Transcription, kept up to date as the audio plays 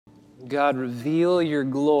God, reveal your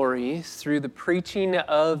glory through the preaching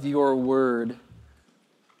of your word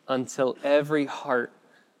until every heart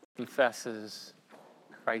confesses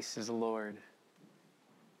Christ is Lord.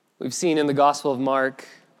 We've seen in the Gospel of Mark,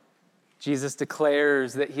 Jesus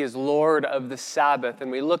declares that he is Lord of the Sabbath, and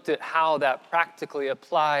we looked at how that practically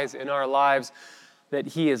applies in our lives, that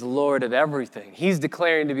he is Lord of everything. He's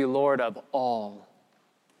declaring to be Lord of all.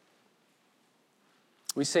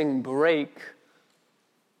 We sing, break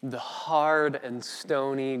the hard and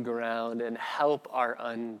stony ground and help our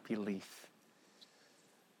unbelief.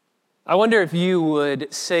 I wonder if you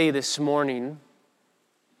would say this morning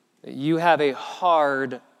that you have a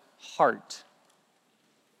hard heart.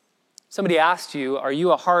 Somebody asked you, are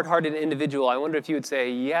you a hard-hearted individual? I wonder if you would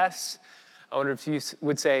say yes. I wonder if you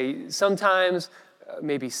would say sometimes,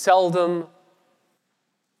 maybe seldom.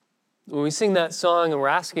 When we sing that song and we're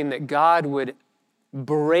asking that God would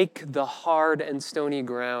break the hard and stony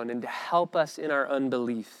ground and to help us in our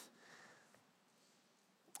unbelief,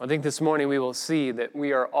 I think this morning we will see that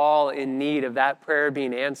we are all in need of that prayer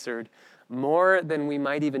being answered more than we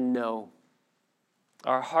might even know.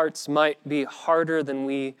 Our hearts might be harder than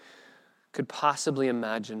we could possibly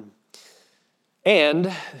imagine. And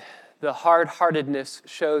the hard-heartedness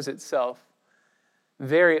shows itself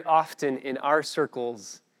very often in our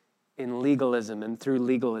circles in legalism and through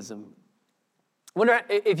legalism. I wonder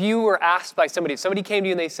if you were asked by somebody, if somebody came to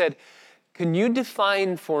you and they said, can you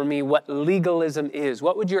define for me what legalism is?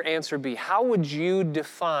 What would your answer be? How would you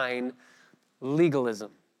define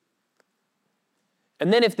legalism?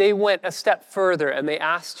 And then if they went a step further and they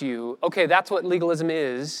asked you, okay, that's what legalism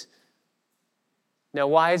is, now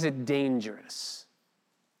why is it dangerous?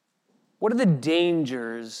 What are the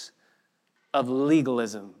dangers of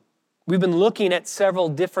legalism? We've been looking at several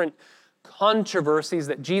different controversies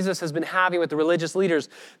that Jesus has been having with the religious leaders.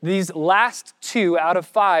 These last 2 out of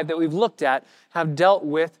 5 that we've looked at have dealt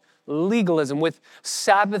with legalism, with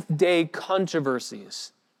Sabbath day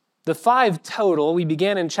controversies. The 5 total, we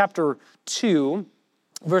began in chapter 2,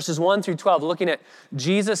 verses 1 through 12, looking at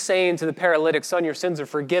Jesus saying to the paralytic, son, your sins are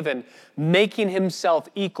forgiven, making himself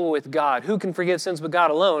equal with God. Who can forgive sins but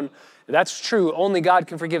God alone? That's true. Only God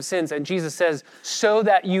can forgive sins. And Jesus says, so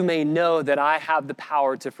that you may know that I have the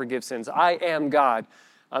power to forgive sins. I am God.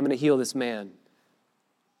 I'm going to heal this man.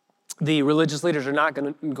 The religious leaders are not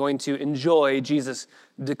going to enjoy Jesus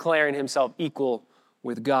declaring himself equal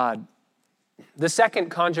with God. The second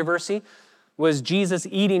controversy was Jesus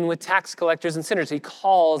eating with tax collectors and sinners. He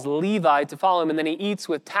calls Levi to follow him, and then he eats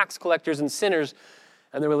with tax collectors and sinners,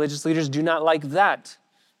 and the religious leaders do not like that.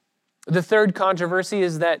 The third controversy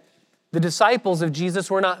is that the disciples of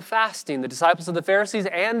Jesus were not fasting. The disciples of the Pharisees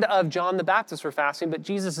and of John the Baptist were fasting, but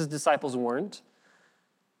Jesus' disciples weren't.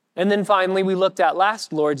 And then finally, we looked at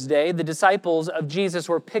last Lord's Day, the disciples of Jesus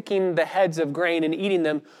were picking the heads of grain and eating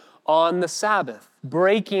them on the Sabbath,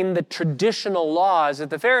 breaking the traditional laws that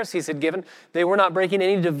the Pharisees had given. They were not breaking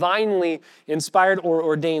any divinely inspired or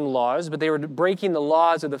ordained laws, but they were breaking the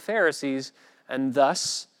laws of the Pharisees and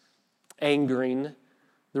thus angering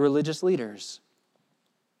the religious leaders.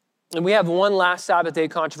 And we have one last Sabbath day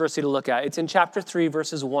controversy to look at. It's in chapter 3,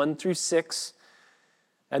 verses 1 through 6.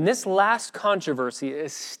 And this last controversy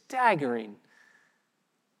is staggering.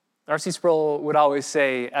 R.C. Sproul would always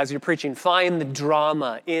say, as you're preaching, find the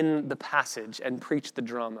drama in the passage and preach the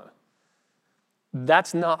drama.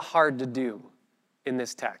 That's not hard to do in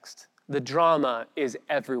this text. The drama is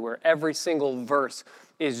everywhere. Every single verse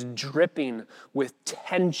is dripping with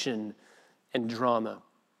tension and drama.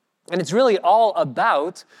 And it's really all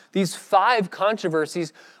about these 5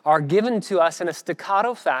 controversies are given to us in a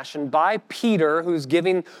staccato fashion by Peter, who's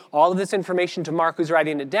giving all of this information to Mark, who's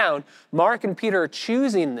writing it down. Mark and Peter are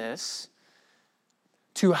choosing this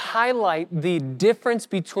to highlight the difference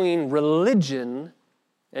between religion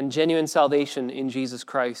and genuine salvation in Jesus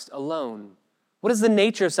Christ alone. What is the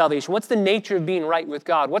nature of salvation? What's the nature of being right with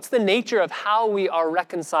God? What's the nature of how we are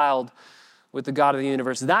reconciled with the God of the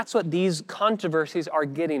universe? That's what these controversies are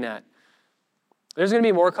getting at. There's going to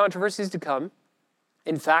be more controversies to come.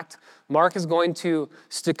 In fact, Mark is going to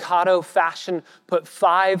staccato fashion put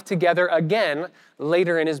 5 together again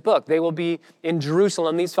later in his book. They will be in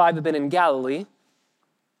Jerusalem. These 5 have been in Galilee.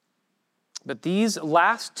 But these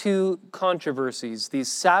last 2 controversies,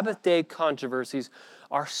 these Sabbath day controversies,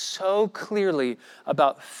 are so clearly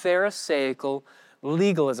about Pharisaical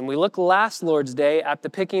legalism. We looked last Lord's Day at the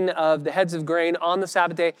picking of the heads of grain on the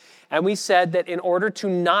Sabbath day, and we said that in order to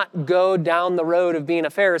not go down the road of being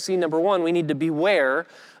a Pharisee, number 1, we need to beware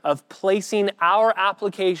of placing our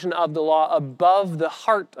application of the law above the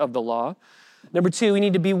heart of the law. Number 2, we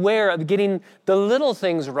need to beware of getting the little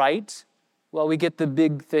things right Well, we get the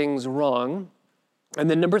big things wrong. And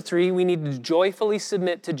then number 3, we need to joyfully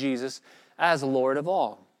submit to Jesus as Lord of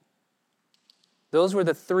all. Those were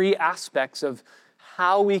the 3 aspects of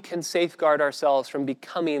how we can safeguard ourselves from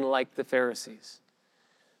becoming like the Pharisees.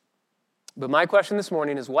 But my question this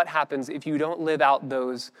morning is, what happens if you don't live out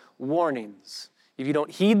those warnings? If you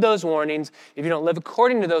don't heed those warnings, if you don't live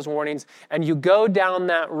according to those warnings, and you go down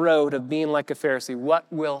that road of being like a Pharisee, what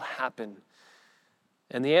will happen?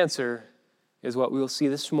 And the answer is what we will see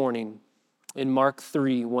this morning in Mark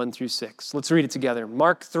 3, 1 through 6. Let's read it together.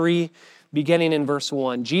 Mark 3, beginning in verse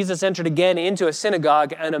 1. Jesus entered again into a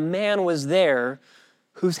synagogue, and a man was there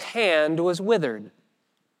whose hand was withered.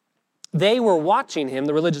 They were watching him,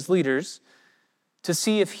 the religious leaders, to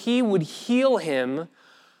see if he would heal him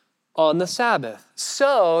on the Sabbath,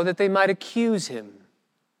 so that they might accuse him.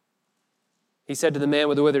 He said to the man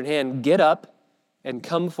with the withered hand, "Get up and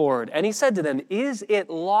come forward." And he said to them, "Is it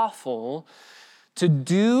lawful to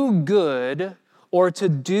do good or to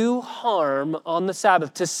do harm on the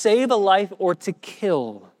Sabbath, to save a life or to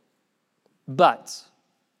kill?" But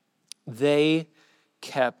they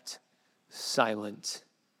kept silent.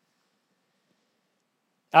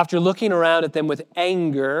 After looking around at them with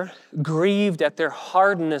anger, grieved at their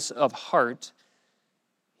hardness of heart,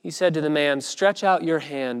 he said to the man, "Stretch out your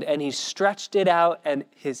hand." And he stretched it out, and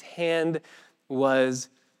his hand was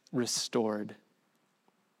restored.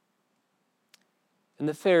 And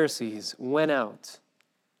the Pharisees went out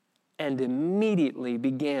and immediately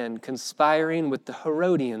began conspiring with the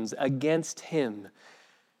Herodians against him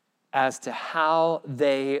as to how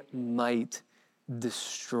they might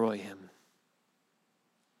destroy him.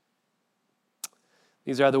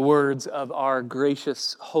 These are the words of our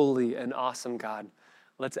gracious, holy, and awesome God.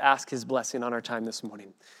 Let's ask his blessing on our time this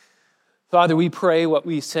morning. Father, we pray what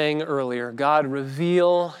we sang earlier. God,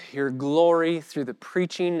 reveal your glory through the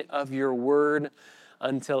preaching of your word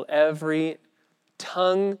until every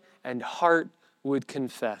tongue and heart would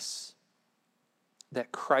confess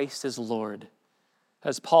that Christ is Lord.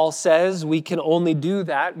 As Paul says, we can only do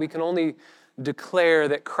that. We can only declare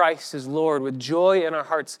that Christ is Lord with joy in our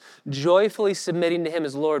hearts, joyfully submitting to him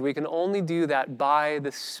as Lord. We can only do that by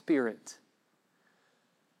the Spirit.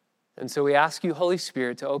 And so we ask you, Holy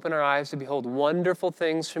Spirit, to open our eyes to behold wonderful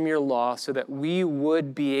things from your law so that we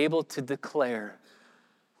would be able to declare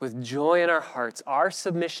with joy in our hearts our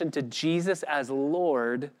submission to Jesus as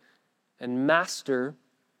Lord and Master,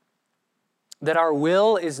 that our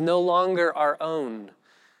will is no longer our own.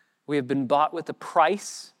 We have been bought with a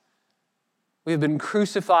price. We have been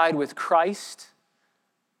crucified with Christ,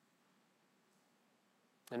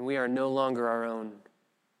 and we are no longer our own.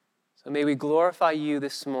 So may we glorify you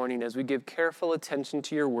this morning as we give careful attention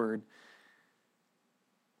to your word.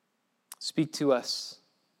 Speak to us,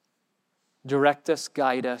 direct us,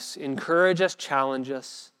 guide us, encourage us, challenge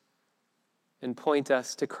us, and point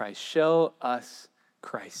us to Christ. Show us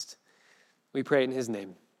Christ. We pray in his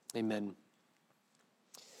name. Amen.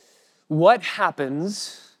 What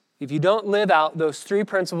happens if you don't live out those 3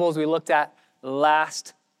 principles we looked at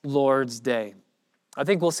last Lord's Day? I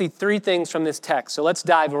think we'll see 3 things from this text. So let's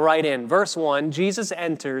dive right in. Verse 1, Jesus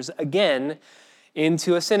enters again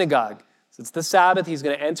into a synagogue. So it's the Sabbath. He's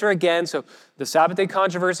going to enter again. So the Sabbath day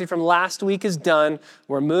controversy from last week is done.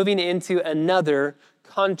 We're moving into another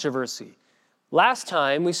controversy. Last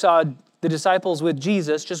time we saw the disciples with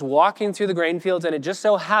Jesus just walking through the grain fields, and it just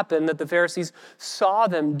so happened that the Pharisees saw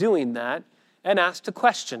them doing that and asked a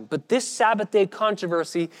question. But this Sabbath day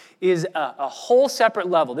controversy is a whole separate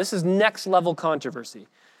level. This is next level controversy.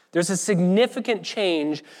 There's a significant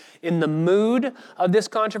change in the mood of this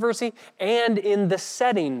controversy and in the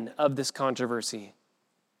setting of this controversy.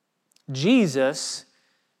 Jesus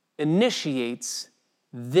initiates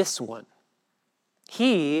this one.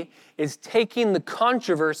 He is taking the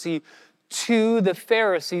controversy to the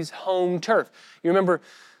Pharisees' home turf. You remember,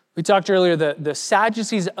 we talked earlier, the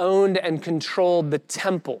Sadducees owned and controlled the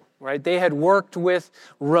temple, right? They had worked with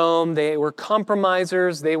Rome. They were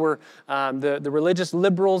compromisers. They were the religious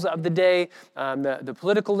liberals of the day, the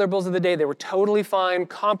political liberals of the day. They were totally fine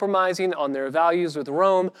compromising on their values with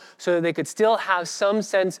Rome so that they could still have some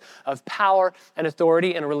sense of power and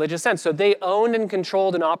authority in a religious sense. So they owned and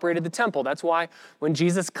controlled and operated the temple. That's why when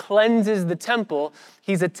Jesus cleanses the temple,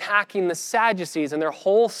 he's attacking the Sadducees and their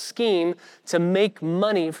whole scheme to make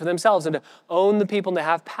money for themselves and to own the people and to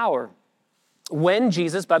have power. When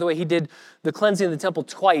Jesus, by the way, he did the cleansing of the temple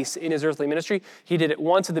twice in his earthly ministry. He did it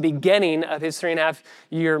once at the beginning of his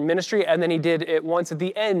 3.5-year ministry, and then he did it once at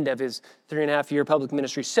the end of his 3.5-year public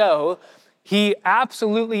ministry. So he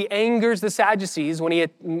absolutely angers the Sadducees when he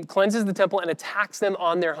cleanses the temple and attacks them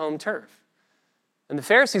on their home turf. And the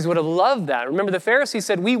Pharisees would have loved that. Remember, the Pharisees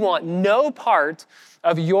said, we want no part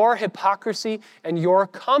of your hypocrisy and your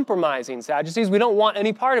compromising, Sadducees. We don't want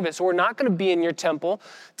any part of it, so we're not going to be in your temple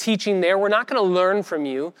teaching there. We're not going to learn from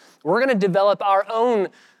you. We're going to develop our own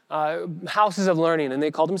houses of learning, and they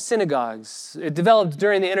called them synagogues. It developed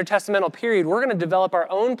during the intertestamental period. We're going to develop our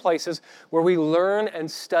own places where we learn and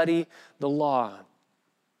study the law.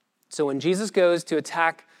 So when Jesus goes to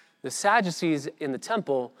attack the Sadducees in the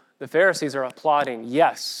temple, the Pharisees are applauding.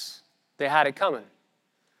 Yes, they had it coming.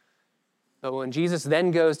 But when Jesus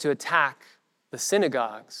then goes to attack the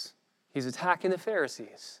synagogues, he's attacking the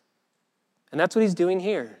Pharisees. And that's what he's doing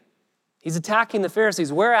here. He's attacking the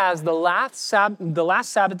Pharisees, whereas the last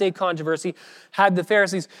Sabbath day controversy had the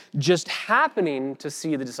Pharisees just happening to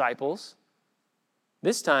see the disciples.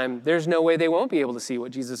 This time, there's no way they won't be able to see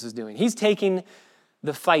what Jesus is doing. He's taking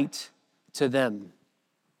the fight to them.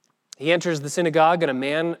 He enters the synagogue, and a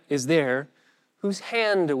man is there whose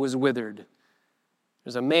hand was withered.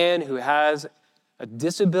 There's a man who has a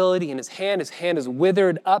disability in his hand. His hand is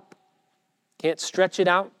withered up, can't stretch it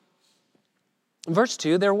out. In verse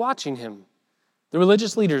 2, they're watching him. The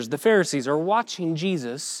religious leaders, the Pharisees, are watching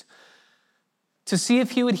Jesus to see if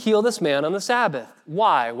he would heal this man on the Sabbath.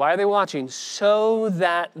 Why? Why are they watching? So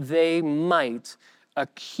that they might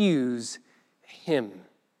accuse him.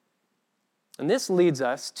 And this leads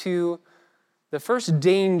us to the first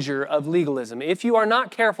danger of legalism. If you are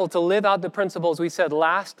not careful to live out the principles we said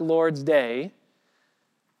last Lord's Day,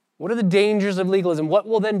 what are the dangers of legalism? What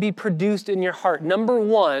will then be produced in your heart? Number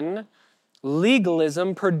one,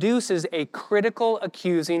 legalism produces a critical,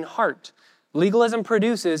 accusing heart. Legalism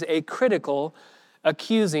produces a critical,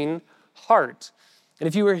 accusing heart. And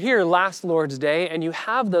if you were here last Lord's Day and you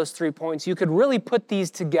have those 3 points, you could really put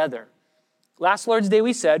these together. Last Lord's Day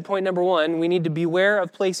we said, point number one, we need to beware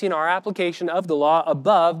of placing our application of the law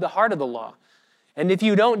above the heart of the law. And if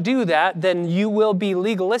you don't do that, then you will be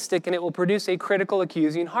legalistic and it will produce a critical,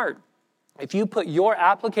 accusing heart. If you put your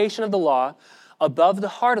application of the law above the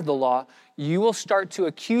heart of the law, you will start to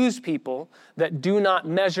accuse people that do not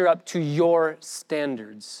measure up to your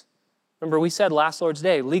standards. Remember, we said last Lord's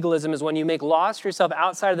Day, legalism is when you make laws for yourself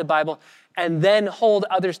outside of the Bible and then hold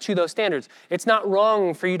others to those standards. It's not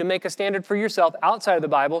wrong for you to make a standard for yourself outside of the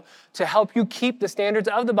Bible to help you keep the standards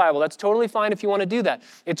of the Bible. That's totally fine if you want to do that.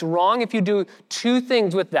 It's wrong if you do two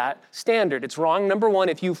things with that standard. It's wrong, number one,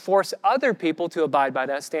 if you force other people to abide by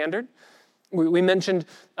that standard. We mentioned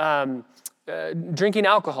drinking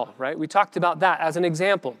alcohol, right? We talked about that as an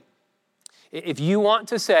example. If you want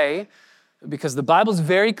to say, because the Bible's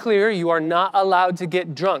very clear, you are not allowed to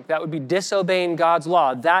get drunk. That would be disobeying God's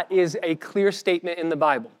law. That is a clear statement in the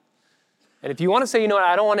Bible. And if you want to say, you know what,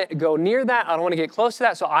 I don't want to go near that, I don't want to get close to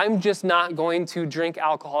that, so I'm just not going to drink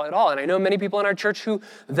alcohol at all. And I know many people in our church who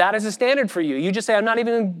that is a standard for you. You just say, I'm not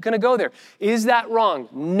even going to go there. Is that wrong?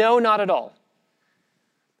 No, not at all.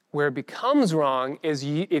 Where it becomes wrong is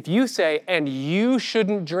if you say, and you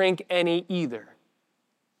shouldn't drink any either.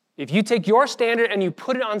 If you take your standard and you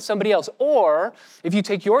put it on somebody else, or if you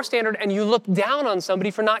take your standard and you look down on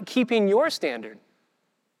somebody for not keeping your standard,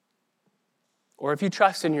 or if you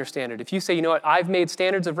trust in your standard, if you say, you know what, I've made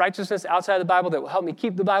standards of righteousness outside of the Bible that will help me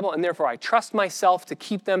keep the Bible, and therefore I trust myself to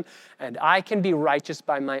keep them, and I can be righteous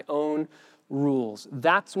by my own rules.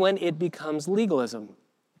 That's when it becomes legalism.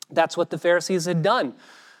 That's what the Pharisees had done.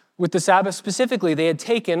 With the Sabbath specifically, they had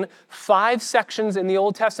taken 5 sections in the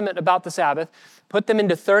Old Testament about the Sabbath, put them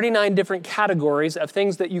into 39 different categories of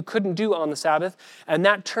things that you couldn't do on the Sabbath, and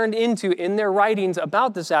that turned into, in their writings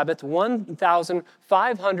about the Sabbath,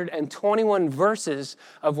 1,521 verses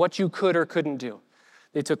of what you could or couldn't do.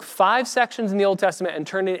 They took 5 sections in the Old Testament and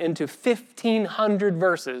turned it into 1,500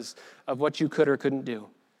 verses of what you could or couldn't do.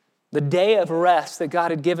 The day of rest that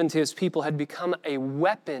God had given to his people had become a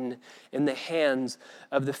weapon in the hands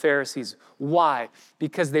of the Pharisees. Why?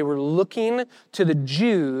 Because they were looking to the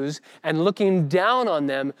Jews and looking down on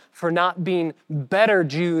them for not being better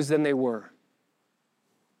Jews than they were.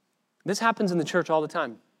 This happens in the church all the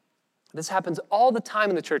time. This happens all the time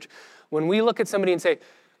in the church. When we look at somebody and say,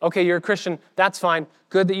 okay, you're a Christian, that's fine,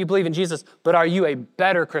 good that you believe in Jesus, but are you a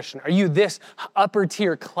better Christian? Are you this upper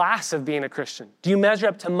tier class of being a Christian? Do you measure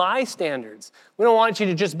up to my standards? We don't want you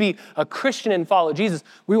to just be a Christian and follow Jesus.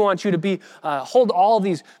 We want you to be hold all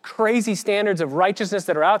these crazy standards of righteousness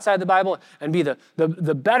that are outside the Bible and be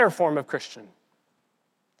the better form of Christian.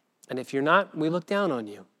 And if you're not, we look down on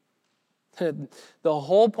you. The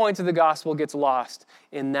whole point of the gospel gets lost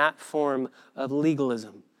in that form of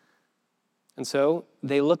legalism. And so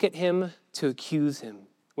they look at him to accuse him.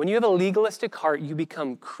 When you have a legalistic heart, you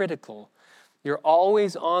become critical. You're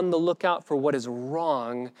always on the lookout for what is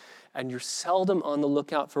wrong and you're seldom on the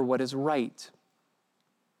lookout for what is right.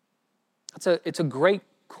 It's a great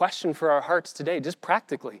question for our hearts today, just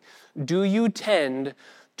practically. Do you tend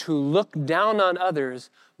to look down on others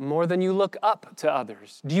more than you look up to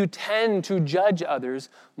others? Do you tend to judge others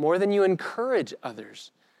more than you encourage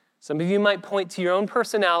others? Some of you might point to your own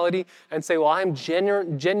personality and say, well, I'm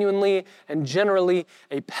genuinely and generally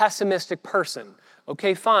a pessimistic person.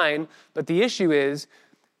 Okay, fine, but the issue is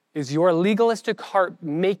your legalistic heart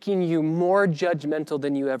making you more judgmental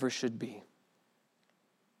than you ever should be?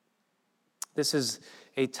 This is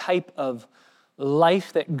a type of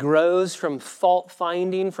life that grows from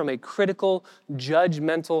fault-finding, from a critical,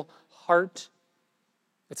 judgmental heart.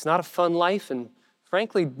 It's not a fun life, and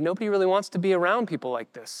frankly, nobody really wants to be around people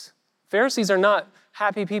like this. Pharisees are not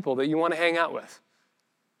happy people that you want to hang out with.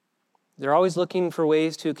 They're always looking for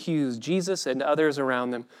ways to accuse Jesus and others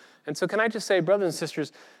around them. And so can I just say, brothers and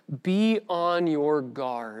sisters, be on your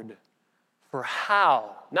guard for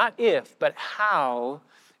how, not if, but how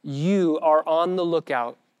you are on the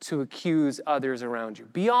lookout to accuse others around you.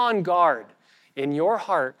 Be on guard in your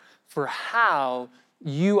heart for how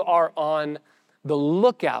you are on the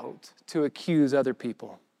lookout to accuse other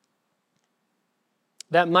people.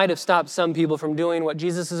 That might have stopped some people from doing what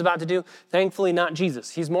Jesus is about to do. Thankfully, not Jesus.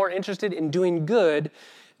 He's more interested in doing good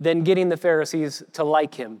than getting the Pharisees to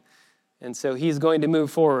like him. And so he's going to move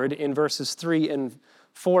forward in verses 3 and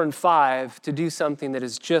 4 and 5 to do something that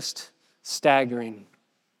is just staggering.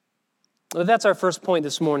 Well, that's our first point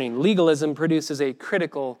this morning. Legalism produces a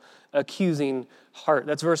critical, accusing heart.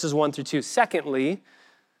 That's verses 1 through 2. Secondly,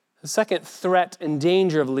 the second threat and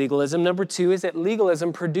danger of legalism, number 2, is that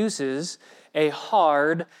legalism produces a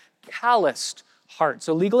hard, calloused heart.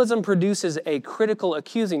 So legalism produces a critical,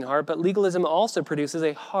 accusing heart, but legalism also produces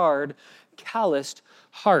a hard, calloused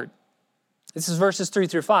heart. This is verses 3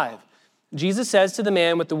 through 5. Jesus says to the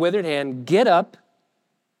man with the withered hand, "Get up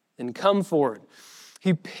and come forward."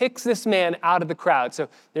 He picks this man out of the crowd. So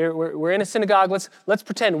we're in a synagogue. Let's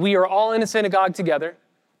pretend we are all in a synagogue together.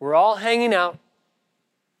 We're all hanging out.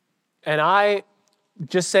 And I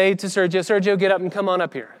just say to Sergio, get up and come on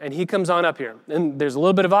up here. And he comes on up here. And there's a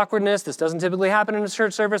little bit of awkwardness. This doesn't typically happen in a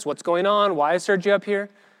church service. What's going on? Why is Sergio up here?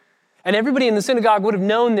 And everybody in the synagogue would have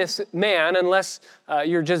known this man, unless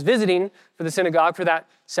you're just visiting for the synagogue for that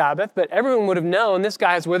Sabbath. But everyone would have known this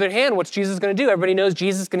guy has withered hand. What's Jesus going to do? Everybody knows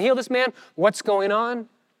Jesus can heal this man. What's going on?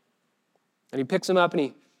 And he picks him up and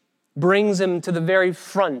he brings him to the very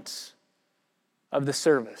front of the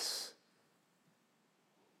service.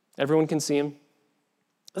 Everyone can see him.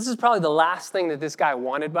 This is probably the last thing that this guy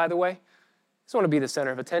wanted, by the way. He doesn't want to be the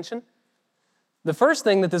center of attention. The first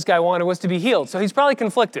thing that this guy wanted was to be healed. So he's probably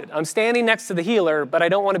conflicted. I'm standing next to the healer, but I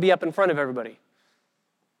don't want to be up in front of everybody.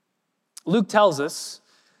 Luke tells us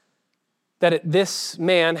that this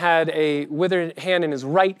man had a withered hand in his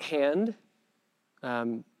right hand,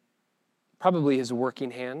 probably his working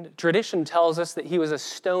hand. Tradition tells us that he was a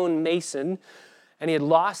stone mason, and he had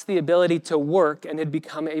lost the ability to work and had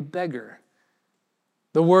become a beggar.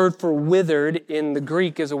 The word for withered in the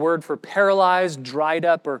Greek is a word for paralyzed, dried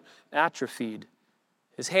up, or atrophied.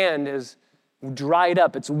 His hand is dried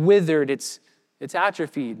up, it's withered, it's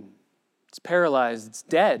atrophied, it's paralyzed, it's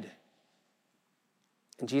dead.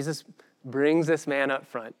 And Jesus brings this man up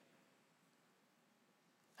front.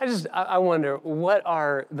 I wonder, what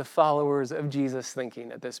are the followers of Jesus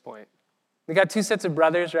thinking at this point? We got 2 sets of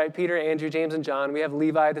brothers, right? Peter, Andrew, James, and John. We have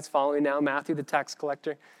Levi that's following now, Matthew, the tax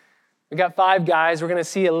collector. We got 5 guys. We're going to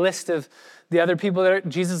see a list of the other people that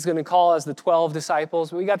Jesus is going to call as the 12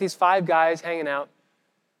 disciples. We got these 5 guys hanging out.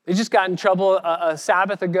 They just got in trouble a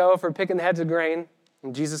Sabbath ago for picking the heads of grain,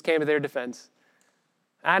 and Jesus came to their defense.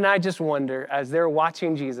 And I just wonder, as they're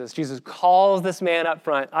watching Jesus calls this man up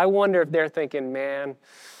front. I wonder if they're thinking, man,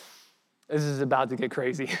 this is about to get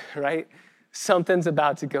crazy, right? Something's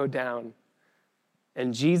about to go down.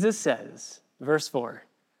 And Jesus says, verse 4,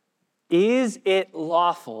 "Is it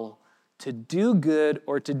lawful to do good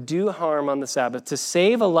or to do harm on the Sabbath, to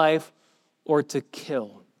save a life or to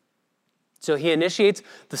kill?" So he initiates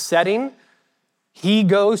the setting. He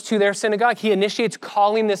goes to their synagogue. He initiates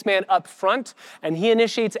calling this man up front, and he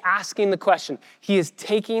initiates asking the question. He is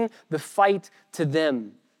taking the fight to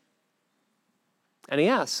them. And he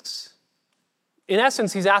asks, in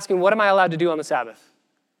essence, he's asking, what am I allowed to do on the Sabbath?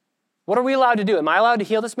 What are we allowed to do? Am I allowed to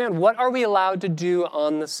heal this man? What are we allowed to do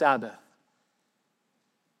on the Sabbath?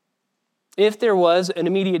 If there was an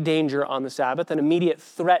immediate danger on the Sabbath, an immediate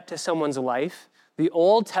threat to someone's life, the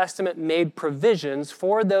Old Testament made provisions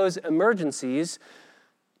for those emergencies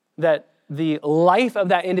that the life of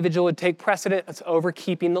that individual would take precedence over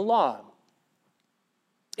keeping the law.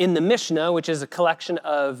 In the Mishnah, which is a collection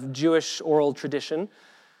of Jewish oral tradition,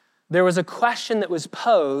 there was a question that was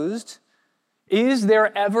posed: is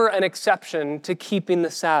there ever an exception to keeping the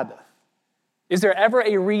Sabbath? Is there ever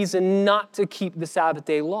a reason not to keep the Sabbath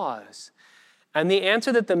day laws? And the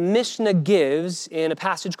answer that the Mishnah gives in a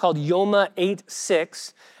passage called Yoma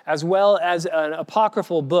 8:6, as well as an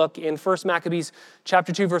apocryphal book in 1 Maccabees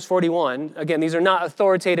chapter 2, verse 41. Again, these are not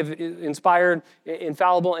authoritative, inspired,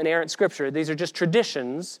 infallible, inerrant scripture. These are just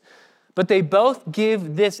traditions. But they both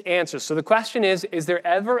give this answer. So the question is there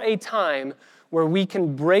ever a time where we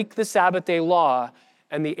can break the Sabbath day law?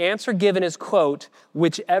 And the answer given is, quote,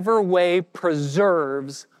 whichever way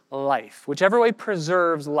preserves life. Whichever way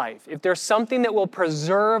preserves life. If there's something that will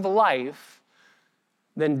preserve life,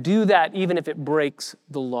 then do that even if it breaks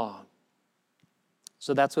the law.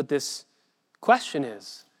 So that's what this question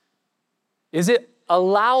is. Is it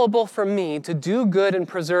allowable for me to do good and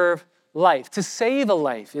preserve life? To save a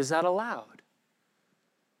life, is that allowed?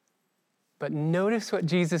 But notice what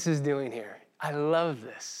Jesus is doing here. I love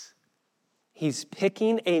this. He's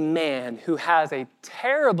picking a man who has a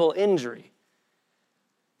terrible injury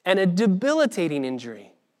and a debilitating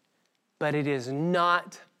injury, but it is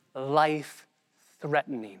not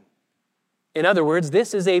life-threatening. In other words,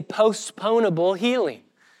 this is a postponable healing.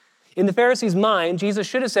 In the Pharisees' mind, Jesus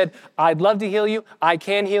should have said, I'd love to heal you, I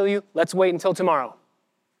can heal you, let's wait until tomorrow.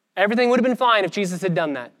 Everything would have been fine if Jesus had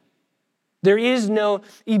done that. There is no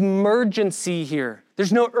emergency here.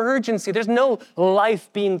 There's no urgency. There's no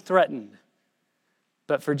life being threatened.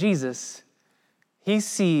 But for Jesus, he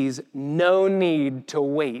sees no need to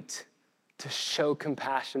wait to show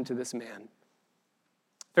compassion to this man.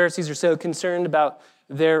 Pharisees are so concerned about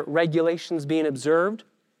their regulations being observed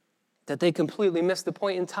that they completely miss the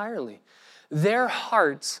point entirely. Their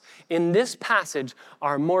hearts in this passage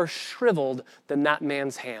are more shriveled than that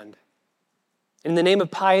man's hand. In the name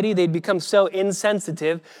of piety, they'd become so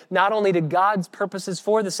insensitive, not only to God's purposes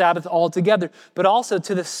for the Sabbath altogether, but also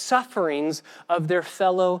to the sufferings of their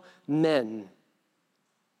fellow men.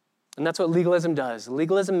 And that's what legalism does.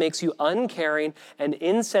 Legalism makes you uncaring and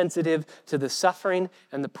insensitive to the suffering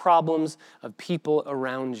and the problems of people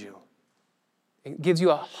around you. It gives you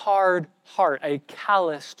a hard heart, a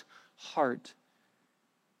calloused heart.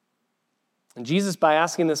 And Jesus, by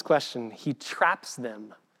asking this question, he traps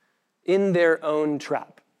them in their own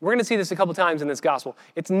trap. We're going to see this a couple times in this gospel.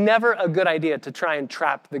 It's never a good idea to try and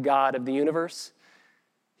trap the God of the universe.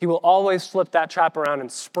 He will always flip that trap around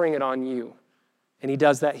and spring it on you. And he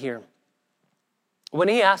does that here. When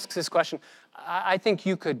he asks this question, I think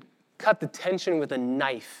you could cut the tension with a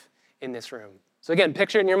knife in this room. So again,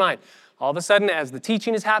 picture it in your mind. All of a sudden, as the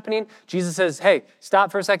teaching is happening, Jesus says, hey,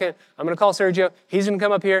 stop for a second. I'm going to call Sergio. He's going to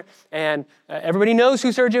come up here. And everybody knows who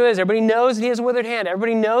Sergio is. Everybody knows that he has a withered hand.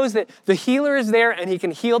 Everybody knows that the healer is there and he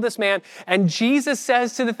can heal this man. And Jesus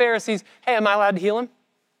says to the Pharisees, hey, am I allowed to heal him?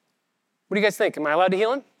 What do you guys think? Am I allowed to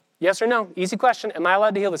heal him? Yes or no? Easy question. Am I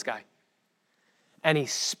allowed to heal this guy? And he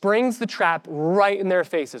springs the trap right in their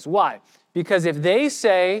faces. Why? Because if they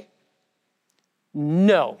say,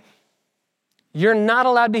 no, you're not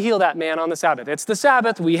allowed to heal that man on the Sabbath. It's the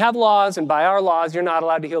Sabbath. We have laws, and by our laws, you're not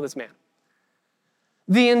allowed to heal this man.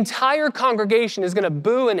 The entire congregation is going to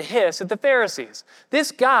boo and hiss at the Pharisees.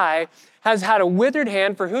 This guy has had a withered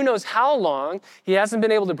hand for who knows how long. He hasn't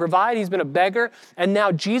been able to provide. He's been a beggar. And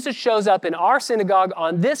now Jesus shows up in our synagogue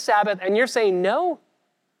on this Sabbath, and you're saying no?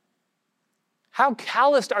 How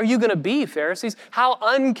calloused are you going to be, Pharisees? How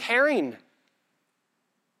uncaring.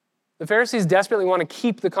 The Pharisees desperately want to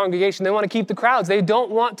keep the congregation. They want to keep the crowds. They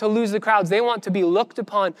don't want to lose the crowds. They want to be looked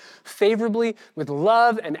upon favorably with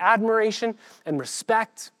love and admiration and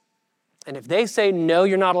respect. And if they say, no,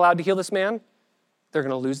 you're not allowed to heal this man, they're going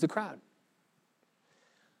to lose the crowd.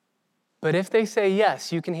 But if they say,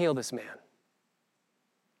 yes, you can heal this man.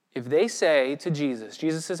 If they say to Jesus,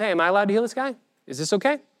 Jesus says, hey, am I allowed to heal this guy? Is this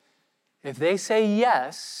okay? If they say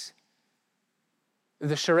yes,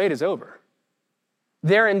 the charade is over.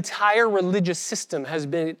 Their entire religious system has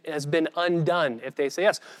been undone if they say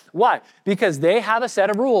yes. Why? Because they have a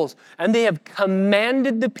set of rules, and they have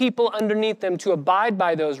commanded the people underneath them to abide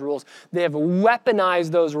by those rules. They have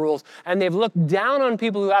weaponized those rules, and they've looked down on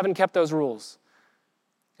people who haven't kept those rules.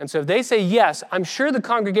 And so if they say yes, I'm sure the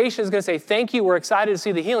congregation is going to say, thank you, we're excited to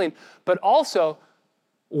see the healing, but also,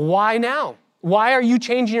 why now? Why are you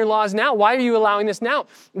changing your laws now? Why are you allowing this now?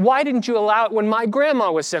 Why didn't you allow it when my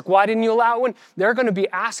grandma was sick? Why didn't you allow it when... They're going to be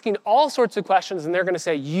asking all sorts of questions, and they're going to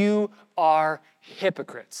say, you are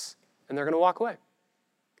hypocrites. And they're going to walk away.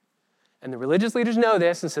 And the religious leaders know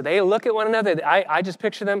this, and so they look at one another. I just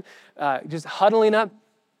picture them just huddling up.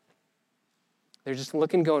 They're just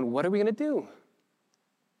looking, going, what are we going to do?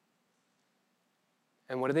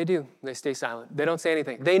 And what do? They stay silent. They don't say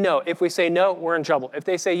anything. They know if we say no, we're in trouble. If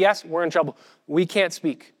they say yes, we're in trouble. We can't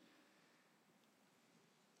speak.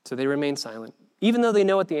 So they remain silent, even though they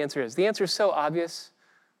know what the answer is. The answer is so obvious,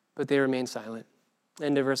 but they remain silent.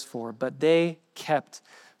 End of verse 4. But they kept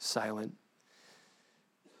silent.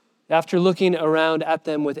 After looking around at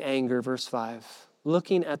them with anger, verse 5.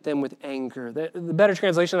 Looking at them with anger. The better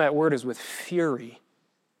translation of that word is with fury.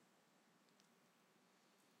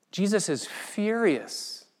 Jesus is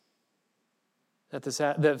furious at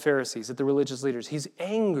the Pharisees, at the religious leaders. He's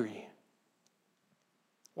angry.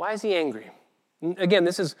 Why is he angry? Again,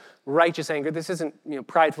 this is righteous anger. This isn't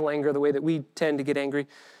prideful anger the way that we tend to get angry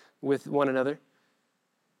with one another.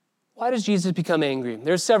 Why does Jesus become angry?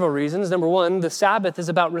 There's several reasons. Number one, the Sabbath is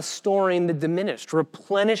about restoring the diminished,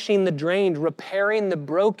 replenishing the drained, repairing the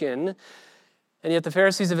broken. And yet the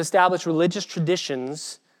Pharisees have established religious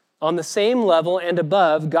traditions on the same level and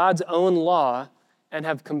above God's own law and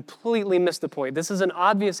have completely missed the point. This is an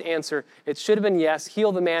obvious answer. It should have been yes,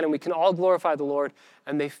 heal the man and we can all glorify the Lord.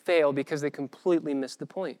 And they fail because they completely missed the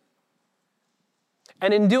point.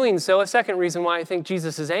 And in doing so, a second reason why I think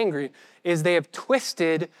Jesus is angry is they have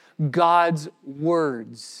twisted God's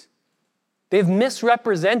words. They've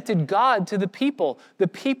misrepresented God to the people. The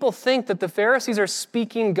people think that the Pharisees are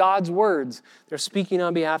speaking God's words. They're speaking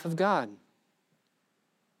on behalf of God.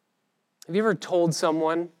 Have you ever told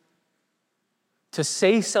someone to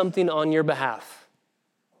say something on your behalf?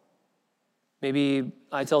 Maybe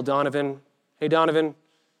I tell Donovan, hey Donovan,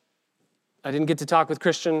 I didn't get to talk with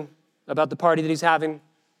Christian about the party that he's having.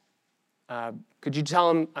 Could you tell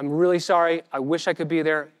him, I'm really sorry, I wish I could be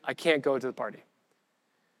there, I can't go to the party.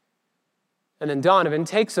 And then Donovan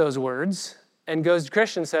takes those words and goes to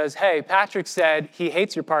Christian and says, hey, Patrick said he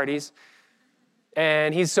hates your parties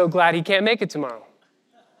and he's so glad he can't make it tomorrow.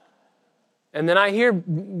 And then I hear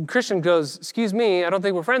Christian goes, excuse me, I don't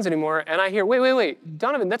think we're friends anymore. And I hear, wait,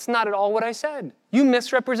 Donovan, that's not at all what I said. You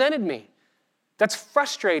misrepresented me. That's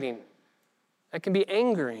frustrating. That can be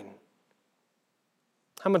angering.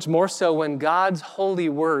 How much more so when God's holy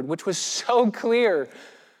word, which was so clear,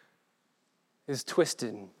 is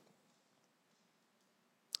twisted.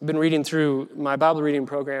 I've been reading through my Bible reading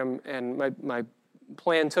program, and my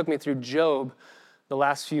plan took me through Job the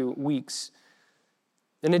last few weeks.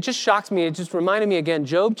 And it just shocked me. It just reminded me again,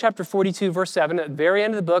 Job chapter 42, verse 7, at the very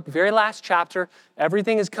end of the book, very last chapter,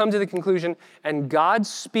 everything has come to the conclusion, and God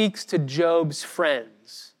speaks to Job's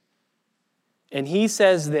friends. And he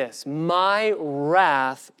says this, my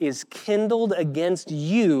wrath is kindled against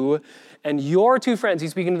you and your two friends.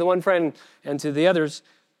 He's speaking to the one friend and to the others.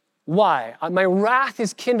 Why? My wrath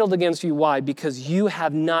is kindled against you. Why? Because you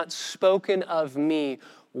have not spoken of me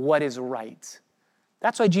what is right.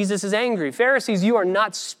 That's why Jesus is angry. Pharisees, you are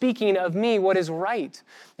not speaking of me what is right.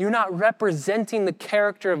 You're not representing the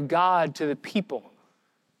character of God to the people.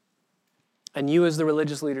 And you as the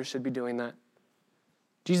religious leaders should be doing that.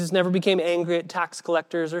 Jesus never became angry at tax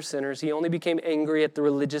collectors or sinners. He only became angry at the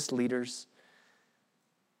religious leaders.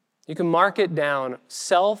 You can mark it down.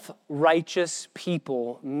 Self-righteous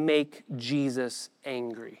people make Jesus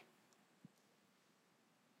angry.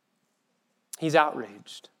 He's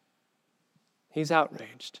outraged. He's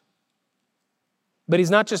outraged. But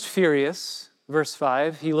he's not just furious. Verse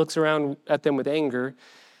 5, he looks around at them with anger,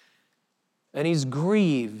 and he's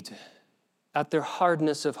grieved at their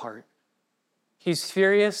hardness of heart. He's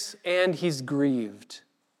furious and he's grieved.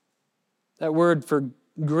 That word for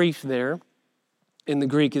grief there in the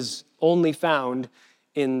Greek is only found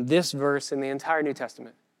in this verse in the entire New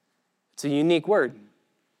Testament. It's a unique word.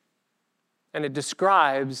 And it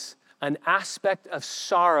describes an aspect of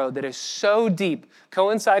sorrow that is so deep,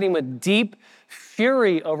 coinciding with deep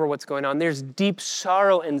fury over what's going on. There's deep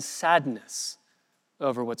sorrow and sadness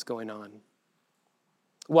over what's going on.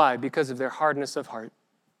 Why? Because of their hardness of heart.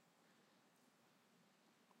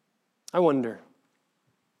 I wonder,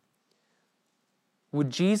 would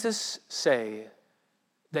Jesus say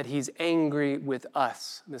that he's angry with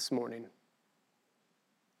us this morning?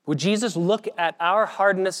 Would Jesus look at our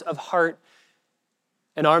hardness of heart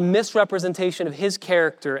and our misrepresentation of his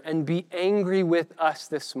character and be angry with us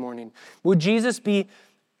this morning? Would Jesus be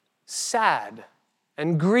sad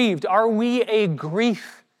and grieved? Are we a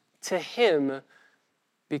grief to him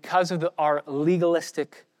because of our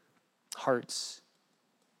legalistic hearts?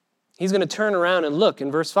 He's going to turn around and look in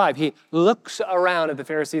verse 5. He looks around at the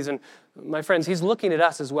Pharisees, and my friends, he's looking at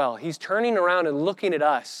us as well. He's turning around and looking at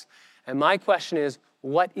us. And my question is,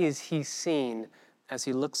 what is he seeing as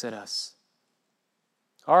he looks at us?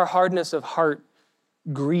 Our hardness of heart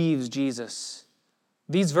grieves Jesus.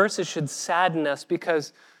 These verses should sadden us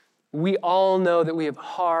because we all know that we have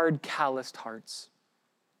hard, calloused hearts.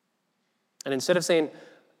 And instead of saying,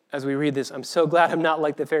 as we read this, I'm so glad I'm not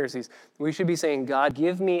like the Pharisees, we should be saying, God,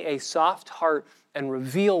 give me a soft heart and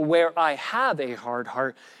reveal where I have a hard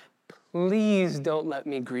heart. Please don't let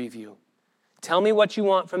me grieve you. Tell me what you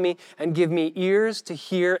want from me and give me ears to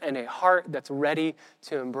hear and a heart that's ready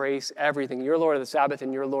to embrace everything. You're Lord of the Sabbath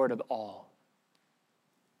and you're Lord of all.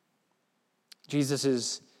 Jesus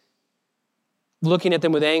is looking at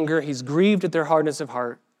them with anger. He's grieved at their hardness of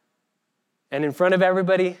heart. And in front of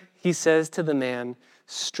everybody, he says to the man,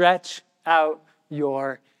 stretch out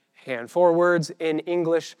your hand. 4 words in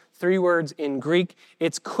English, 3 words in Greek.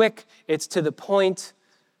 It's quick, it's to the point.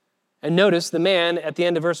 And notice the man at the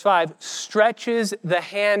end of verse 5 stretches the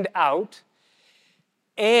hand out,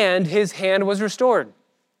 and his hand was restored.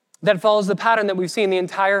 That follows the pattern that we've seen the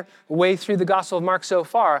entire way through the Gospel of Mark so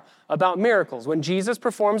far about miracles. When Jesus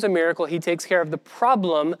performs a miracle, he takes care of the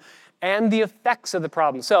problem and the effects of the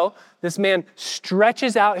problem. So this man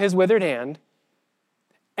stretches out his withered hand,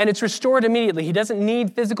 and it's restored immediately. He doesn't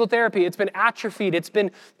need physical therapy. It's been atrophied. It's been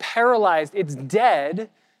paralyzed. It's dead.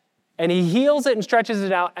 And he heals it and stretches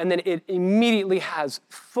it out, and then it immediately has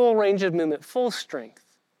full range of movement, full strength.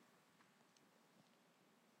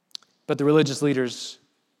 But the religious leaders,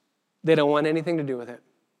 they don't want anything to do with it.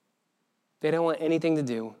 They don't want anything to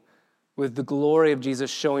do with the glory of Jesus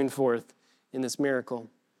showing forth in this miracle.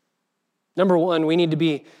 Number 1, we need to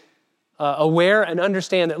be aware and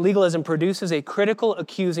understand that legalism produces a critical,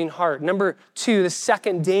 accusing heart. Number 2, the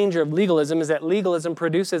second danger of legalism is that legalism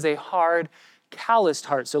produces a hard, calloused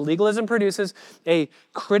heart. So legalism produces a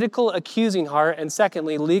critical, accusing heart, and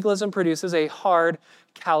secondly, legalism produces a hard,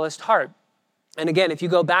 calloused heart. And again, if you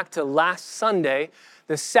go back to last Sunday,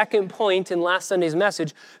 the second point in last Sunday's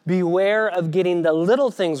message, beware of getting the little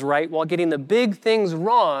things right while getting the big things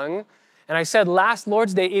wrong. And I said last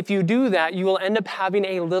Lord's Day, if you do that, you will end up having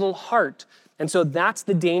a little heart. And so that's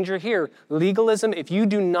the danger here. Legalism, if you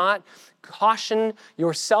do not caution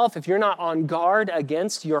yourself, if you're not on guard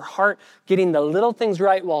against your heart getting the little things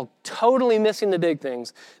right while totally missing the big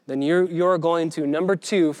things, then you're going to, number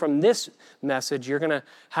 2, from this message, you're going to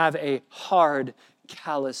have a hard,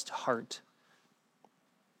 calloused heart.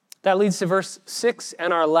 That leads to verse 6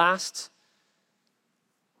 and our last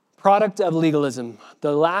product of legalism,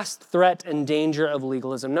 the last threat and danger of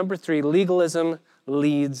legalism. Number 3, legalism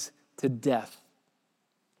leads to death.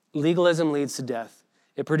 Legalism leads to death.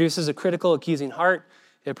 It produces a critical, accusing heart.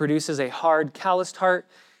 It produces a hard, calloused heart,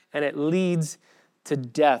 and it leads to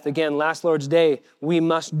death. Again, last Lord's Day, we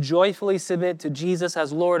must joyfully submit to Jesus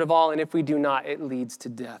as Lord of all, and if we do not, it leads to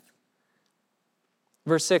death.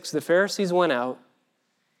 Verse 6, the Pharisees went out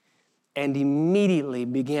and immediately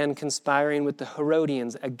began conspiring with the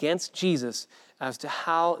Herodians against Jesus as to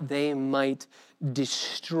how they might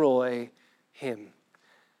destroy him.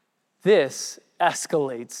 This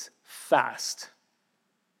escalates fast.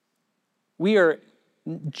 We are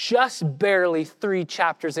just barely 3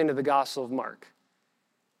 chapters into the Gospel of Mark,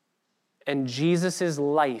 and Jesus'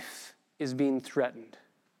 life is being threatened.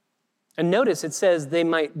 And notice it says they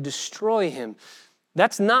might destroy him.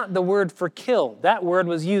 That's not the word for kill. That word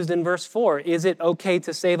was used in verse 4. Is it okay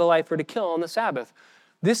to save a life or to kill on the Sabbath?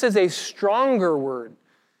 This is a stronger word.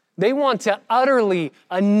 They want to utterly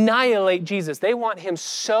annihilate Jesus. They want him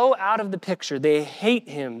so out of the picture. They hate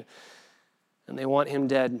him, and they want him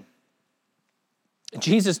dead.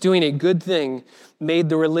 Jesus doing a good thing made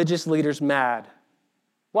the religious leaders mad.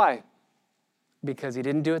 Why? Because he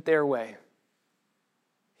didn't do it their way.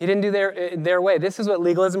 He didn't do their way. This is what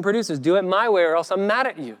legalism produces. Do it my way or else I'm mad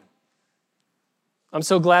at you. I'm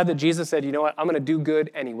so glad that Jesus said, you know what, I'm going to do good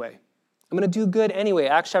anyway. I'm going to do good anyway.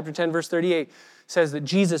 Acts chapter 10, verse 38 says that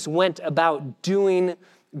Jesus went about doing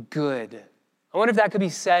good. I wonder if that could be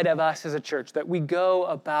said of us as a church, that we go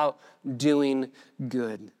about doing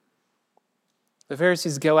good. The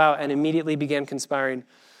Pharisees go out and immediately began conspiring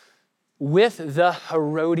with the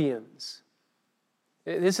Herodians.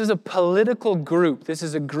 This is a political group. This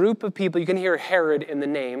is a group of people. You can hear Herod in the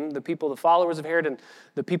name, the people, the followers of Herod and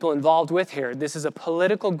the people involved with Herod. This is a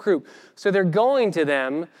political group. So they're going to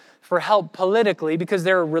them for help politically because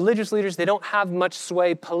they're religious leaders. They don't have much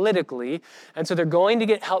sway politically. And so they're going to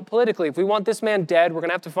get help politically. If we want this man dead, we're going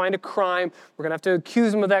to have to find a crime. We're going to have to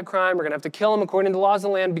accuse him of that crime. We're going to have to kill him according to the laws of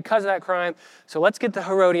the land because of that crime. So let's get the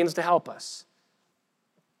Herodians to help us.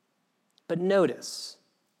 But notice,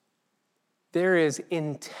 there is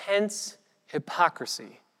intense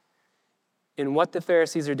hypocrisy in what the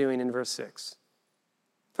Pharisees are doing in verse 6.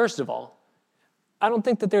 First of all, I don't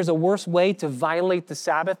think that there's a worse way to violate the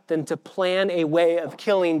Sabbath than to plan a way of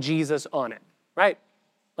killing Jesus on it, right?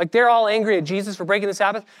 Like they're all angry at Jesus for breaking the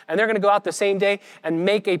Sabbath, and they're going to go out the same day and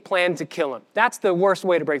make a plan to kill him. That's the worst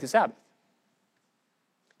way to break the Sabbath.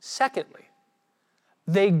 Secondly,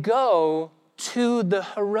 they go to the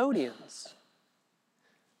Herodians.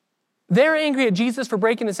 They're angry at Jesus for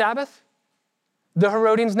breaking the Sabbath. The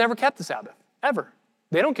Herodians never kept the Sabbath, ever.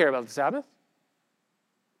 They don't care about the Sabbath.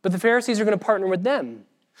 But the Pharisees are going to partner with them.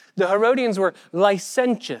 The Herodians were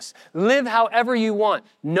licentious. Live however you want.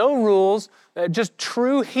 No rules, just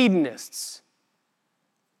true hedonists.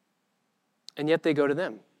 And yet they go to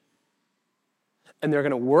them. And they're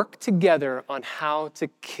going to work together on how to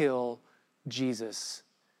kill Jesus.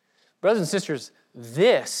 Brothers and sisters,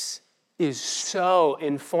 this is so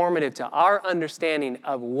informative to our understanding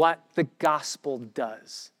of what the gospel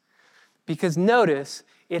does. Because notice,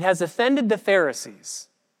 it has offended the Pharisees.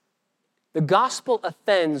 The gospel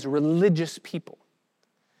offends religious people.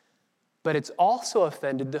 But it's also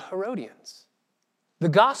offended the Herodians. The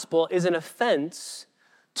gospel is an offense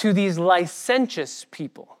to these licentious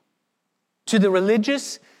people. To the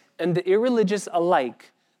religious and the irreligious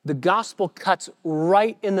alike, the gospel cuts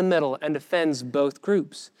right in the middle and offends both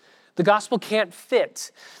groups. The gospel can't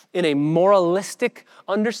fit in a moralistic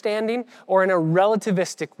understanding or in a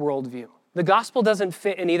relativistic worldview. The gospel doesn't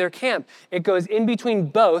fit in either camp. It goes in between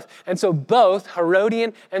both, and so both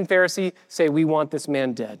Herodian and Pharisee say, we want this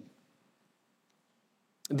man dead.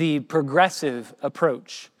 The progressive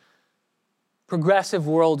approach, progressive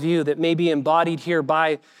worldview that may be embodied here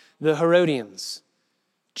by the Herodians.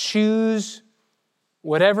 Choose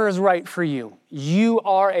whatever is right for you. You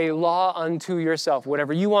are a law unto yourself.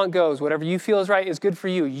 Whatever you want goes. Whatever you feel is right is good for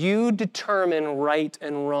you. You determine right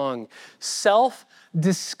and wrong.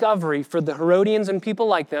 Self-discovery for the Herodians and people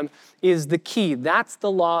like them is the key. That's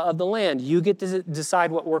the law of the land. You get to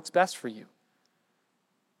decide what works best for you.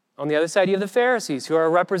 On the other side, you have the Pharisees, who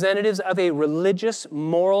are representatives of a religious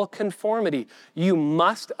moral conformity. You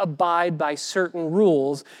must abide by certain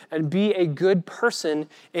rules and be a good person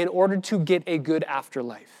in order to get a good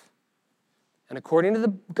afterlife. And according to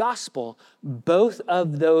the gospel, both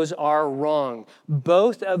of those are wrong.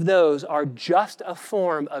 Both of those are just a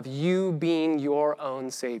form of you being your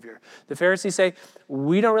own Savior. The Pharisees say,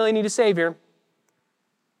 we don't really need a Savior,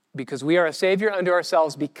 because we are a Savior unto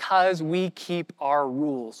ourselves because we keep our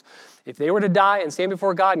rules. If they were to die and stand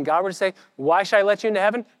before God and God were to say, why should I let you into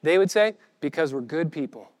heaven? They would say, because we're good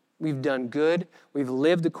people. We've done good. We've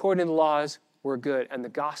lived according to the laws. We're good. And the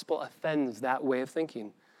gospel offends that way of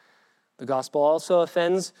thinking. The gospel also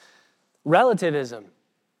offends relativism.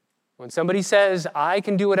 When somebody says, I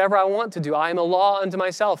can do whatever I want to do, I am a law unto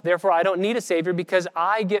myself, therefore I don't need a Savior because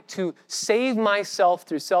I get to save myself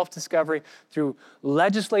through self-discovery, through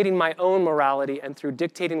legislating my own morality, and through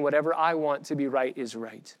dictating whatever I want to be right is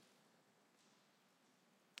right.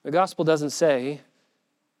 The gospel doesn't say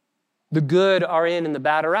the good are in and the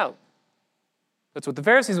bad are out. That's what the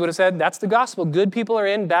Pharisees would have said. That's the gospel. Good people are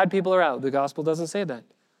in, bad people are out. The gospel doesn't say that.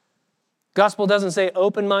 Gospel doesn't say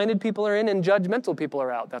open-minded people are in and judgmental people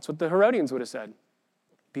are out. That's what the Herodians would have said.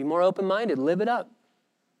 Be more open-minded. Live it up.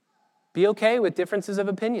 Be okay with differences of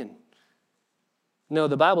opinion. No,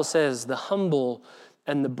 the Bible says the humble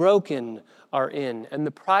and the broken are in, and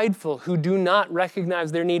the prideful who do not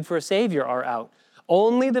recognize their need for a Savior are out.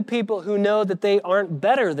 Only the people who know that they aren't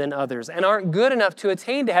better than others and aren't good enough to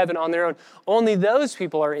attain to heaven on their own, only those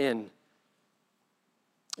people are in.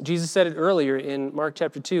 Jesus said it earlier in Mark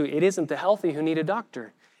chapter 2. It isn't the healthy who need a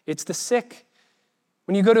doctor. It's the sick.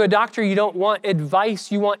 When you go to a doctor, you don't want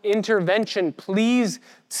advice. You want intervention. Please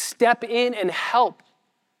step in and help.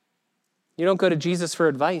 You don't go to Jesus for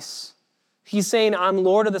advice. He's saying, I'm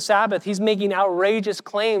Lord of the Sabbath. He's making outrageous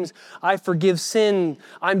claims. I forgive sin.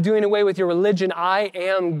 I'm doing away with your religion. I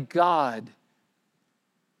am God.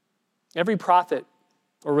 Every prophet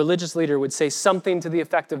or religious leader would say something to the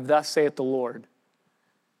effect of, thus saith the Lord.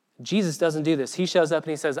 Jesus doesn't do this. He shows up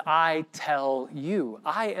and he says, I tell you,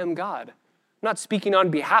 I am God. I'm not speaking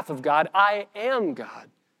on behalf of God. I am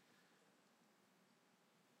God.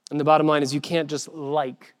 And the bottom line is you can't just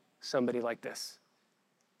like somebody like this.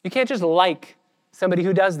 You can't just like somebody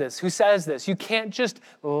who does this, who says this. You can't just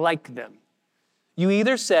like them. You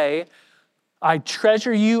either say, I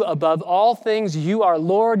treasure you above all things. You are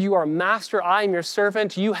Lord. You are Master. I am your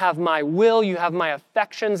servant. You have my will. You have my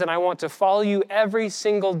affections, and I want to follow you every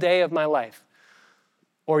single day of my life.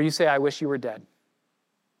 Or you say, I wish you were dead.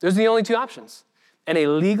 Those are the only two options. And a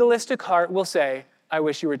legalistic heart will say, I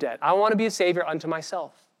wish you were dead. I want to be a Savior unto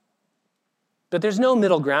myself. But there's no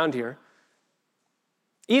middle ground here.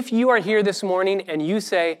 If you are here this morning and you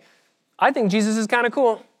say, I think Jesus is kind of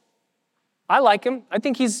cool. I like him. I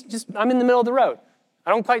think I'm in the middle of the road.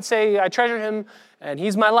 I don't quite say I treasure him and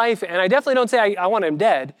he's my life. And I definitely don't say I want him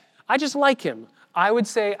dead. I just like him. I would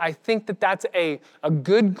say I think that that's a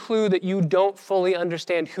good clue that you don't fully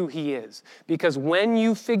understand who he is. Because when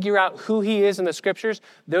you figure out who he is in the scriptures,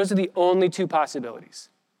 those are the only two possibilities.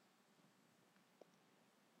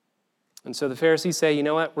 And so the Pharisees say, you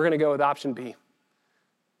know what? We're going to go with option B.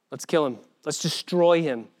 Let's kill him. Let's destroy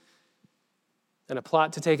him. And a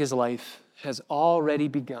plot to take his life has already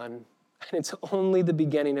begun. And it's only the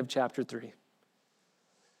beginning of chapter 3.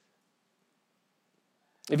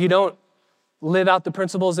 If you don't live out the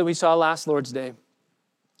principles that we saw last Lord's Day,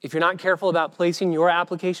 if you're not careful about placing your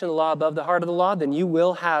application of the law above the heart of the law, then you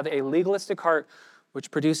will have a legalistic heart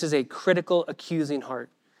which produces a critical, accusing heart.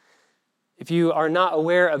 If you are not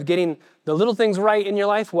aware of getting the little things right in your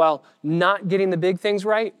life while not getting the big things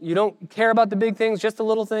right, you don't care about the big things, just the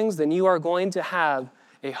little things, then you are going to have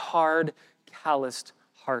a hard, calloused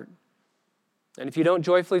heart. And if you don't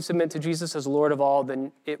joyfully submit to Jesus as Lord of all,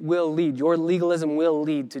 then it will lead, your legalism will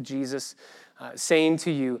lead to Jesus saying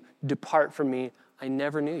to you, depart from me, I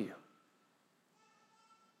never knew you.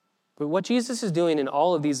 But what Jesus is doing in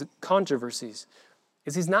all of these controversies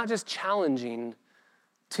is he's not just challenging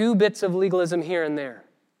 2 bits of legalism here and there.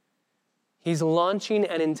 He's launching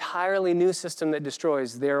an entirely new system that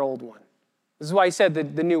destroys their old one. This is why he said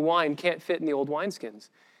that the new wine can't fit in the old wineskins.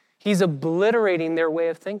 He's obliterating their way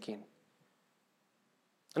of thinking.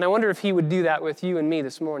 And I wonder if he would do that with you and me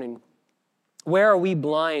this morning. Where are we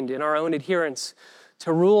blind in our own adherence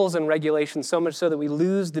to rules and regulations so much so that we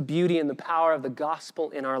lose the beauty and the power of the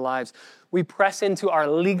gospel in our lives? We press into our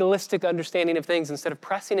legalistic understanding of things instead of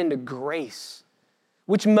pressing into grace,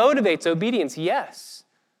 which motivates obedience, yes,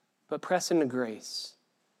 but press into grace.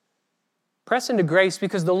 Press into grace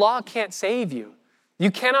because the law can't save you.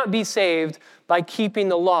 You cannot be saved by keeping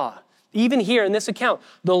the law. Even here in this account,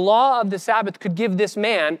 the law of the Sabbath could give this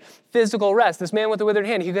man physical rest. This man with the withered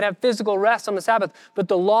hand, he could have physical rest on the Sabbath, but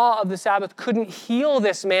the law of the Sabbath couldn't heal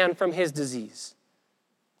this man from his disease.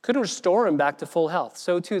 Couldn't restore him back to full health.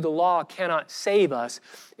 So too, the law cannot save us.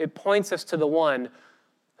 It points us to the one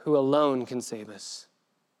who alone can save us.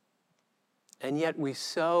 And yet we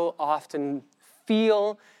so often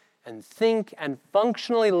feel and think and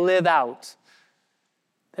functionally live out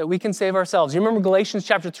that we can save ourselves. You remember Galatians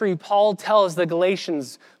chapter 3, Paul tells the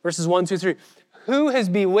Galatians, verses 1, 2, 3, who has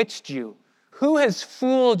bewitched you? Who has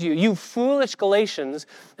fooled you? You foolish Galatians.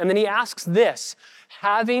 And then he asks this,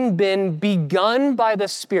 having been begun by the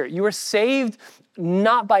Spirit, you were saved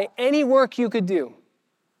not by any work you could do.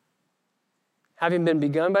 Having been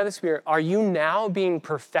begun by the Spirit, are you now being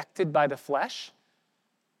perfected by the flesh?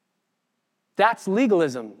 That's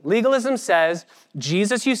legalism. Legalism says,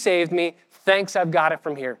 Jesus, you saved me. Thanks, I've got it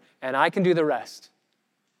from here, and I can do the rest.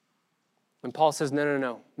 And Paul says,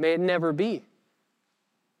 no. May it never be.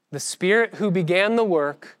 The Spirit who began the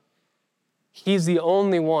work, he's the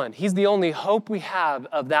only one. He's the only hope we have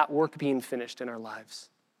of that work being finished in our lives.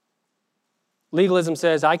 Legalism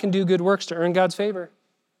says, I can do good works to earn God's favor.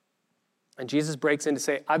 And Jesus breaks in to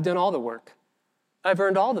say, I've done all the work. I've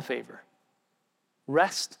earned all the favor.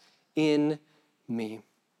 Rest in me.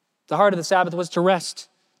 The heart of the Sabbath was to rest,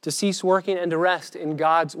 to cease working and to rest in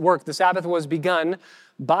God's work. The Sabbath was begun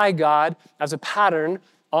by God as a pattern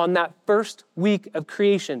on that first week of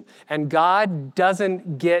creation. And God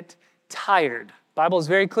doesn't get tired. The Bible is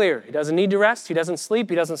very clear. He doesn't need to rest. He doesn't sleep.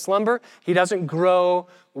 He doesn't slumber. He doesn't grow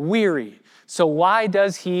weary. So why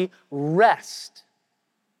does he rest?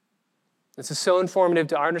 This is so informative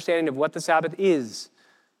to our understanding of what the Sabbath is.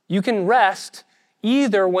 You can rest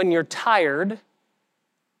either when you're tired,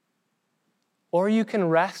 or you can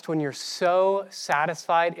rest when you're so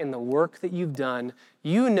satisfied in the work that you've done,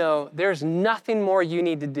 you know there's nothing more you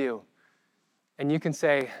need to do. And you can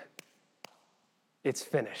say, it's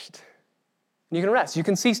finished. And you can rest. You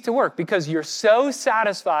can cease to work because you're so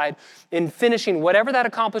satisfied in finishing whatever that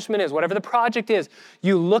accomplishment is, whatever the project is.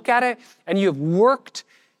 You look at it and you have worked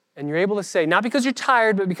and you're able to say, not because you're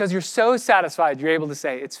tired, but because you're so satisfied, you're able to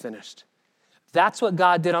say, it's finished. That's what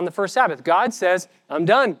God did on the first Sabbath. God says, I'm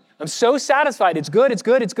done. I'm so satisfied. It's good, it's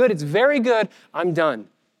good, it's good, it's very good. I'm done.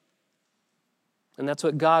 And that's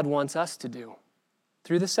what God wants us to do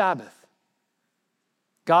through the Sabbath.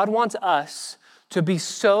 God wants us to be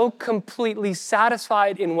so completely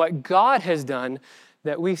satisfied in what God has done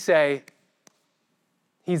that we say,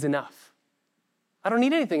 He's enough. I don't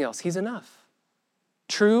need anything else. He's enough.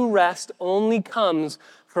 True rest only comes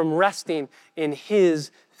from resting in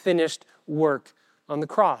His finished work on the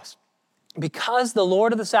cross. Because the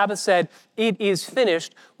Lord of the Sabbath said, it is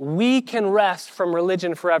finished, we can rest from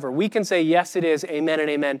religion forever. We can say, yes, it is, amen and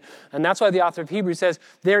amen. And that's why the author of Hebrews says,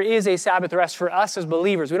 there is a Sabbath rest for us as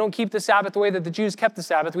believers. We don't keep the Sabbath the way that the Jews kept the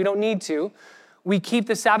Sabbath. We don't need to. We keep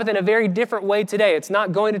the Sabbath in a very different way today. It's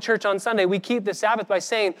not going to church on Sunday. We keep the Sabbath by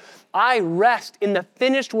saying, I rest in the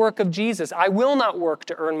finished work of Jesus. I will not work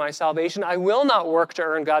to earn my salvation. I will not work to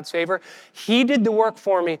earn God's favor. He did the work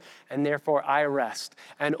for me, and therefore I rest.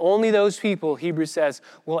 And only those people, Hebrews says,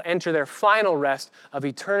 will enter their final rest of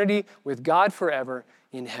eternity with God forever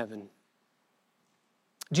in heaven.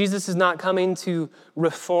 Jesus is not coming to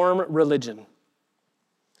reform religion.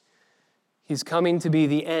 He's coming to be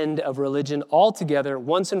the end of religion altogether,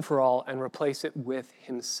 once and for all, and replace it with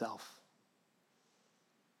himself.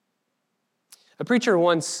 A preacher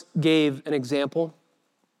once gave an example,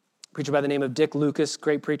 a preacher by the name of Dick Lucas,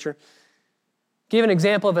 great preacher, gave an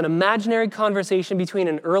example of an imaginary conversation between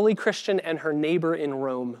an early Christian and her neighbor in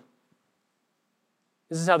Rome.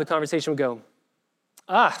 This is how the conversation would go.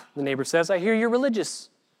 The neighbor says, I hear you're religious.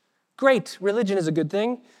 Great, religion is a good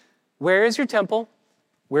thing. Where is your temple?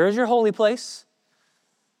 Where is your holy place?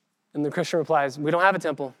 And the Christian replies, we don't have a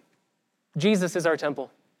temple. Jesus is our temple.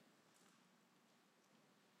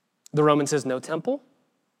 The Roman says, no temple?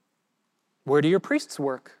 Where do your priests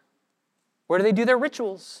work? Where do they do their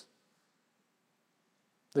rituals?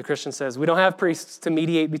 The Christian says, we don't have priests to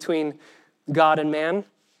mediate between God and man.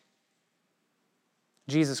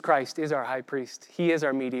 Jesus Christ is our high priest. He is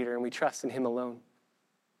our mediator, and we trust in him alone.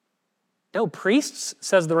 No priests,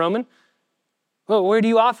 says the Roman. Well, where do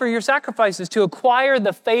you offer your sacrifices to acquire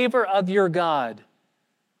the favor of your God?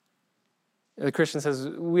 The Christian says,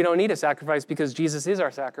 we don't need a sacrifice because Jesus is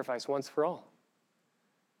our sacrifice once for all.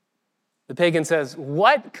 The pagan says,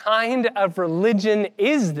 what kind of religion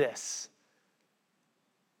is this?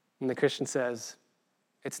 And the Christian says,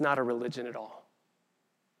 it's not a religion at all.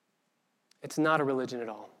 It's not a religion at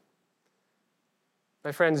all.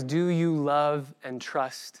 My friends, do you love and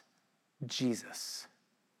trust Jesus?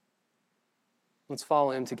 Let's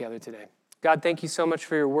follow him together today. God, thank you so much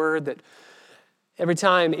for your word that every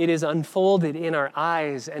time it is unfolded in our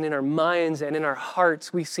eyes and in our minds and in our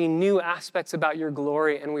hearts, we see new aspects about your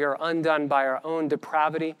glory, and we are undone by our own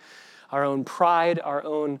depravity, our own pride, our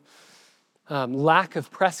own lack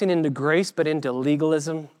of pressing into grace, but into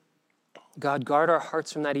legalism. God, guard our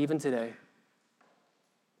hearts from that even today.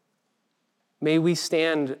 May we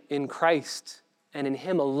stand in Christ and in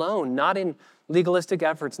him alone, not in legalistic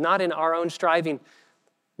efforts, not in our own striving.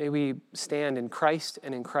 May we stand in Christ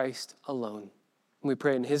and in Christ alone. And we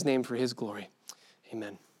pray in his name for his glory.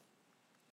 Amen.